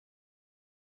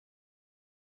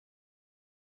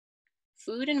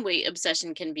Food and weight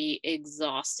obsession can be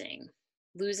exhausting.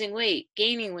 Losing weight,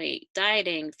 gaining weight,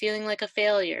 dieting, feeling like a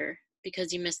failure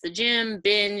because you missed the gym,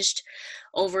 binged,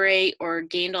 overate, or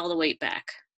gained all the weight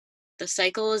back. The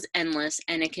cycle is endless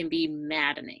and it can be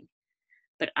maddening.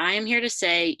 But I am here to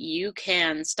say you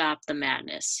can stop the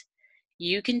madness.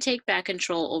 You can take back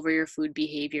control over your food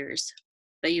behaviors,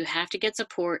 but you have to get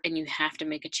support and you have to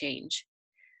make a change.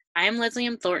 I am Leslie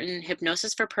M. Thornton,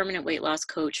 Hypnosis for Permanent Weight Loss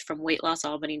coach from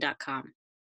weightlossalbany.com.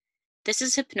 This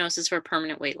is Hypnosis for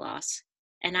Permanent Weight Loss,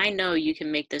 and I know you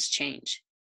can make this change.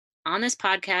 On this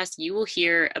podcast, you will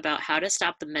hear about how to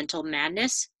stop the mental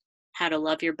madness, how to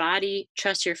love your body,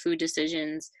 trust your food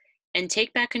decisions, and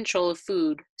take back control of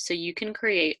food so you can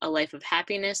create a life of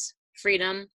happiness,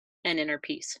 freedom, and inner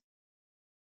peace.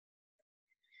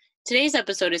 Today's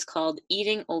episode is called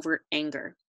Eating Over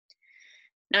Anger.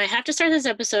 Now, I have to start this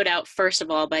episode out first of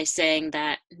all by saying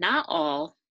that not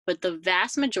all, but the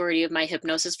vast majority of my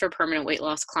Hypnosis for Permanent Weight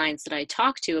Loss clients that I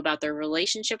talk to about their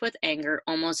relationship with anger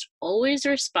almost always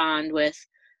respond with,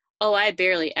 "Oh, I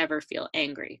barely ever feel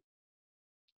angry,"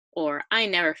 or "I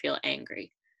never feel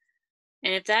angry."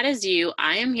 And if that is you,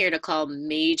 I am here to call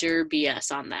major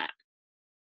BS on that.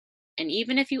 And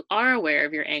even if you are aware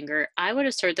of your anger, I would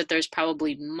assert that there's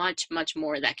probably much, much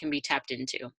more that can be tapped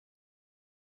into.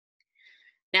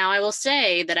 Now, I will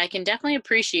say that I can definitely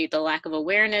appreciate the lack of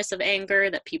awareness of anger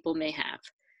that people may have.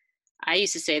 I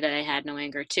used to say that I had no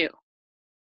anger too.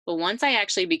 But once I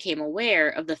actually became aware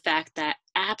of the fact that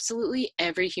absolutely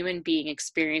every human being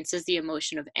experiences the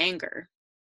emotion of anger,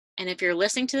 and if you're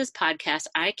listening to this podcast,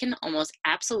 I can almost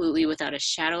absolutely, without a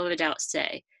shadow of a doubt,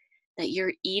 say that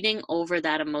you're eating over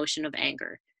that emotion of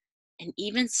anger and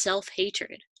even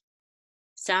self-hatred.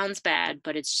 Sounds bad,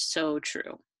 but it's so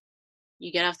true.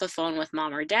 You get off the phone with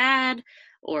mom or dad,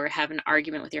 or have an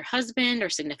argument with your husband or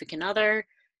significant other,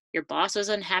 your boss is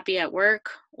unhappy at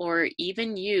work, or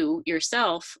even you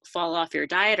yourself fall off your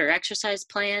diet or exercise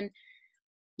plan.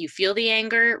 You feel the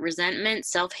anger, resentment,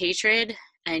 self-hatred,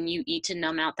 and you eat to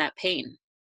numb out that pain.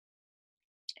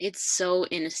 It's so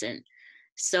innocent.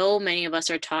 So many of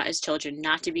us are taught as children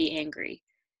not to be angry,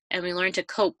 and we learn to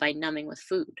cope by numbing with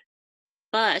food.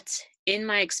 But in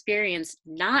my experience,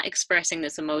 not expressing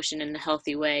this emotion in a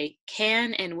healthy way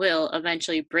can and will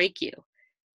eventually break you,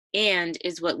 and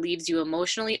is what leaves you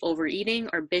emotionally overeating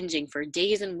or binging for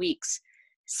days and weeks,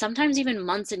 sometimes even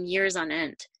months and years on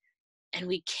end. And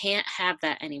we can't have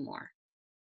that anymore.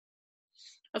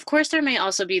 Of course, there may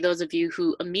also be those of you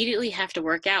who immediately have to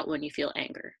work out when you feel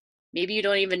anger. Maybe you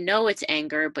don't even know it's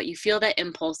anger, but you feel that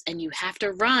impulse and you have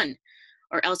to run,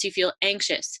 or else you feel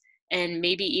anxious and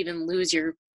maybe even lose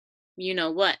your you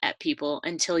know what at people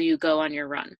until you go on your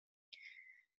run.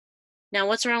 Now,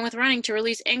 what's wrong with running to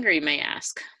release anger, you may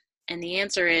ask? And the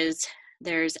answer is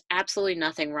there's absolutely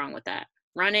nothing wrong with that.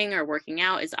 Running or working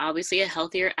out is obviously a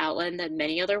healthier outlet than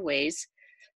many other ways,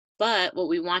 but what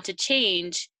we want to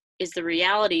change is the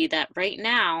reality that right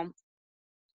now,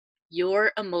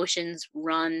 your emotions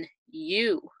run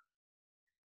you.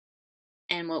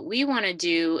 And what we want to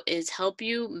do is help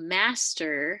you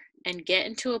master and get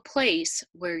into a place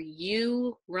where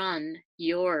you run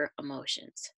your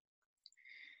emotions.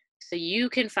 So you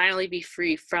can finally be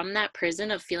free from that prison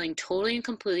of feeling totally and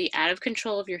completely out of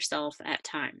control of yourself at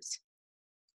times.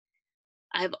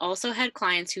 I've also had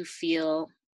clients who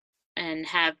feel and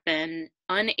have been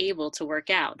unable to work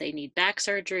out. They need back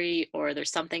surgery, or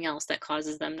there's something else that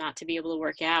causes them not to be able to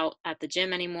work out at the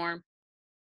gym anymore.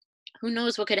 Who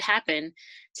knows what could happen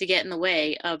to get in the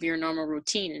way of your normal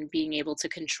routine and being able to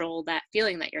control that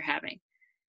feeling that you're having.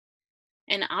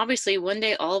 And obviously, one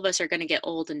day all of us are going to get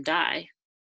old and die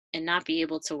and not be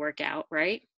able to work out,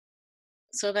 right?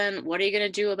 So then what are you going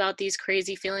to do about these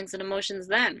crazy feelings and emotions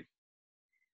then?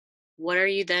 What are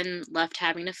you then left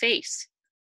having to face?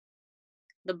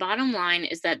 The bottom line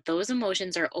is that those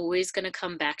emotions are always going to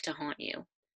come back to haunt you.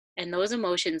 And those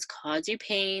emotions cause you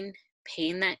pain,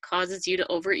 pain that causes you to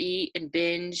overeat and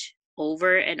binge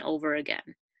over and over again.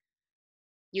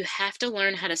 You have to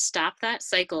learn how to stop that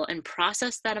cycle and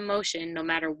process that emotion no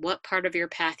matter what part of your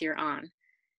path you're on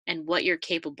and what you're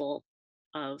capable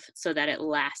of so that it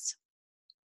lasts.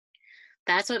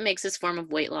 That's what makes this form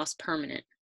of weight loss permanent.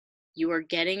 You are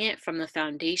getting it from the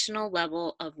foundational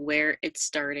level of where it's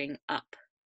starting up.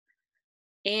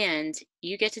 And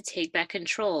you get to take back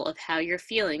control of how you're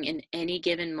feeling in any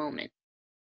given moment.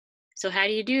 So how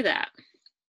do you do that?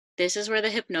 This is where the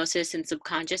hypnosis and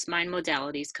subconscious mind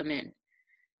modalities come in.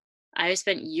 I have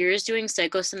spent years doing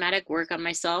psychosomatic work on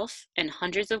myself and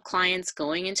hundreds of clients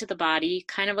going into the body,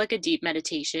 kind of like a deep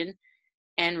meditation,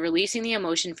 and releasing the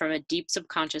emotion from a deep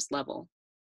subconscious level.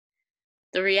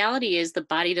 The reality is the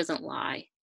body doesn't lie,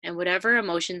 and whatever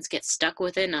emotions get stuck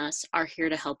within us are here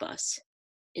to help us.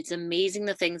 It's amazing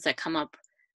the things that come up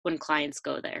when clients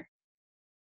go there.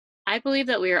 I believe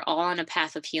that we are all on a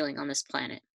path of healing on this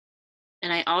planet,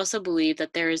 and I also believe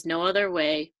that there is no other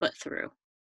way but through.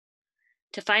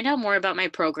 To find out more about my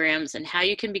programs and how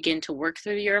you can begin to work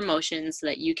through your emotions so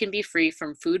that you can be free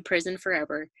from food prison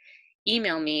forever,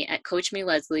 email me at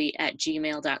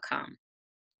coachmeleslie@gmail.com.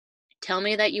 Tell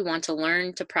me that you want to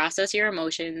learn to process your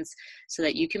emotions so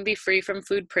that you can be free from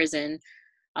food prison.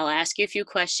 I'll ask you a few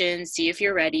questions, see if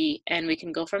you're ready, and we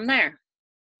can go from there.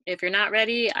 If you're not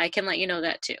ready, I can let you know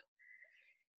that too.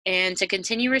 And to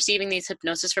continue receiving these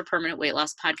Hypnosis for Permanent Weight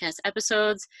Loss podcast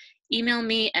episodes, email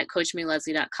me at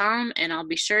coachmeleslie.com, and I'll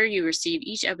be sure you receive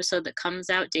each episode that comes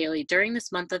out daily during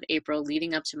this month of April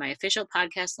leading up to my official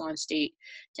podcast launch date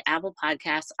to Apple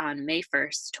Podcasts on May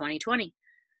 1st, 2020.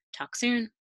 Talk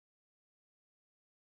soon.